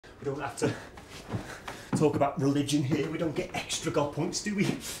We don't have to talk about religion here. We don't get extra God points, do we?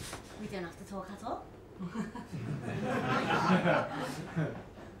 We don't have to talk at all.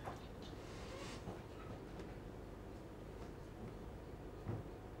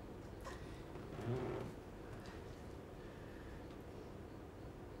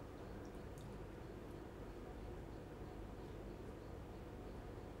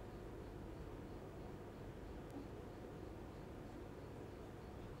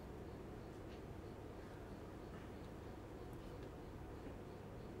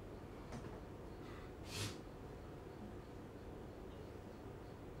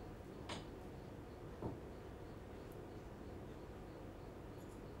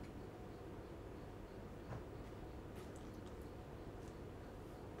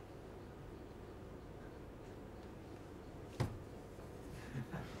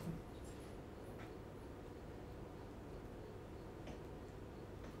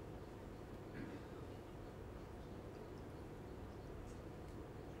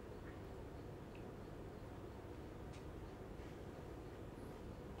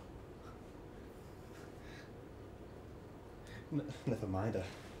 Never mind,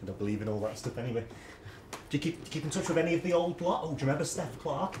 I don't believe in all that stuff anyway. Do you keep in touch with any of the old lot? Oh, do you remember Steph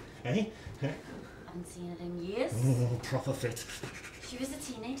Clark? Eh? Haven't seen her in years. Oh, proper fit. She was a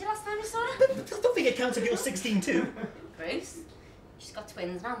teenager last time we saw her. I don't think it counts if you're 16 too. Bruce? She's got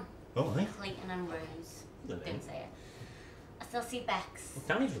twins now. Oh, eh? Clayton and Rose. Good Don't say it. I still see Bex. Well,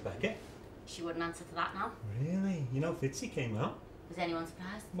 Danny's Rebecca. She wouldn't answer to that now. Really? You know Fitzy came out? Was anyone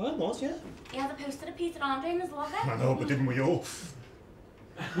surprised? Well, I was, yeah. He had a poster of Peter Andre in his locker. I know, but didn't we all?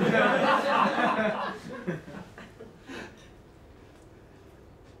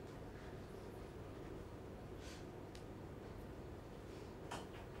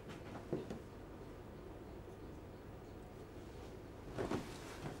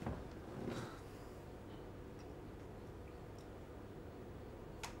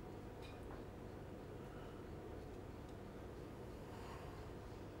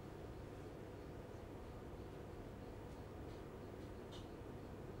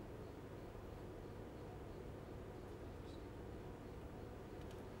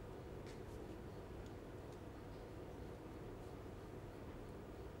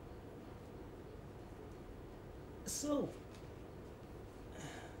 So,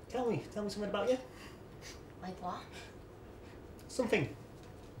 tell me something about you. Like what? Something.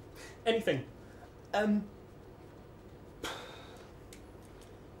 Anything.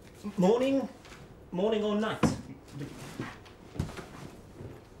 Morning or night?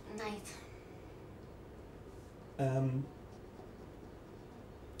 Night.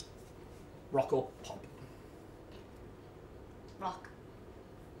 Rock or pop? Rock.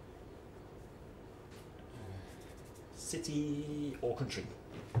 City or country?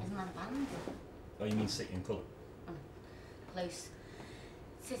 Isn't that a band? Oh, you mean city and colour? Close.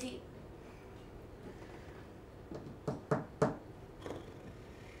 City.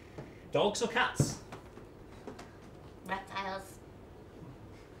 Dogs or cats? Reptiles.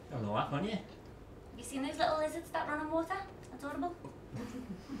 Don't know that, can you? Have you seen those little lizards that run on water? Adorable.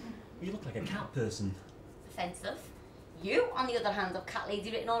 You look like a cat person. Offensive. You, on the other hand, have cat lady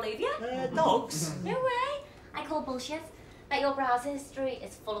written all over you. Dogs? No way. I call bullshit. Bet your browser history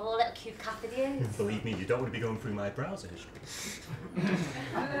is full of all little cute cat videos. Believe me, you don't want to be going through my browser history.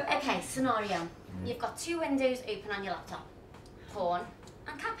 Okay, scenario. You've got two windows open on your laptop. Porn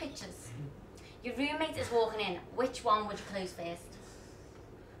and cat pictures. Your roommate is walking in. Which one would you close first?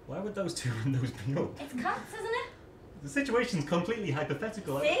 Why would those two windows be up? It's cats, isn't it? The situation's completely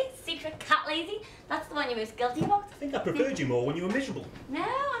hypothetical. See? Secret cat lady? That's the one you're most guilty about. I think I preferred you more when you were miserable. No,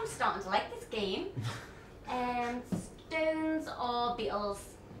 I'm starting to like this game. Stones or Beatles?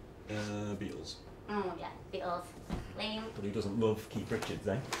 Beatles. Oh yeah, Beatles. Lame. But who doesn't love Keith Richards,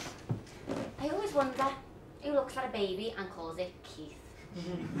 eh? I always wonder who looks at a baby and calls it Keith.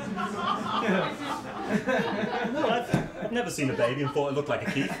 No, I've never seen a baby and thought it looked like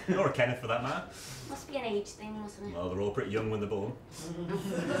a Keith, or a Kenneth for that matter. Must be an age thing, mustn't it? Well, they're all pretty young when they're born.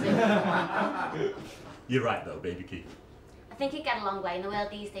 You're right though, baby Keith. I think it'd get a long way in the world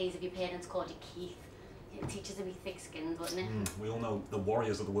these days if your parents called you Keith. Your teachers would be thick-skinned, wouldn't it? We all know the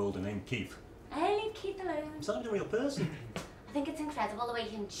warriors of the world are named Keith. Hey, leave Keith alone. So I'm a real person. I think it's incredible the way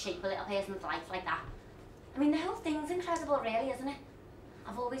you can shape a little person's life like that. I mean, the whole thing's incredible, really, isn't it?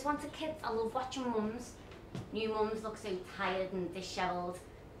 I've always wanted kids. I love watching mums. New mums look so tired and dishevelled.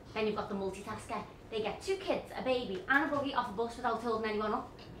 Then you've got the multitasker. They get two kids, a baby, and a buggy off a bus without holding anyone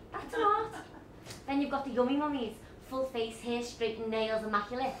up. That's an art. Then you've got the yummy mummies. Full face, hair straightened, nails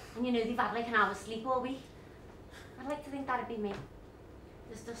immaculate, and you know they've had like an hour's sleep all week. I'd like to think that'd be me.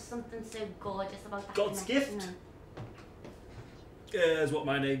 There's just something so gorgeous about that God's connection, gift. and Is what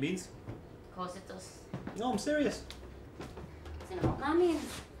my name means. of course it does. No, I'm serious. Do you know what that means?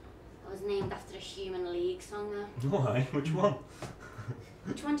 I was named after a Human League song though. Why? Which one?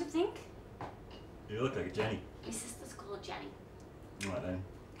 Which one do you think? You look like a Jenny. My sister's called Jenny. Right then.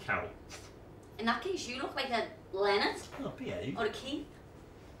 Carol. In that case, you look like a Leonard Oh, behave. or a Keith.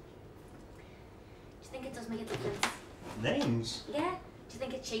 Do you think it does make a difference? Names? Yeah. Do you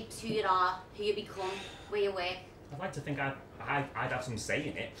think it shapes who you are, who you become, where you work? I'd like to think I'd have some say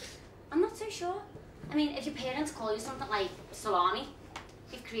in it. I'm not so sure. I mean, if your parents call you something like salami,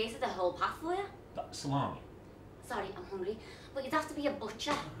 you've created a whole path for you. Salami. Sorry, I'm hungry. But you'd have to be a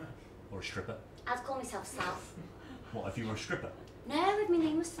butcher. Or a stripper? I'd call myself South. What, if you were a stripper? No, if my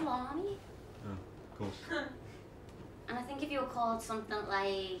name was Salami. Oh, of course. And I think if you were called something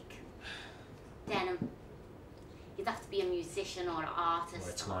like Denim, you'd have to be a musician or an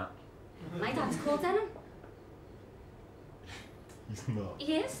artist. Or a twat. My dad's called Denim. He's not.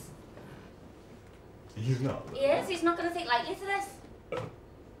 He is. He's not. He is. He's not going to take lightly to this.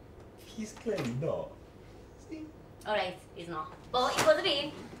 He's clearly not. See? Alright, he's not. But he could have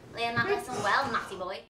been. Learn that lesson well, Matty boy.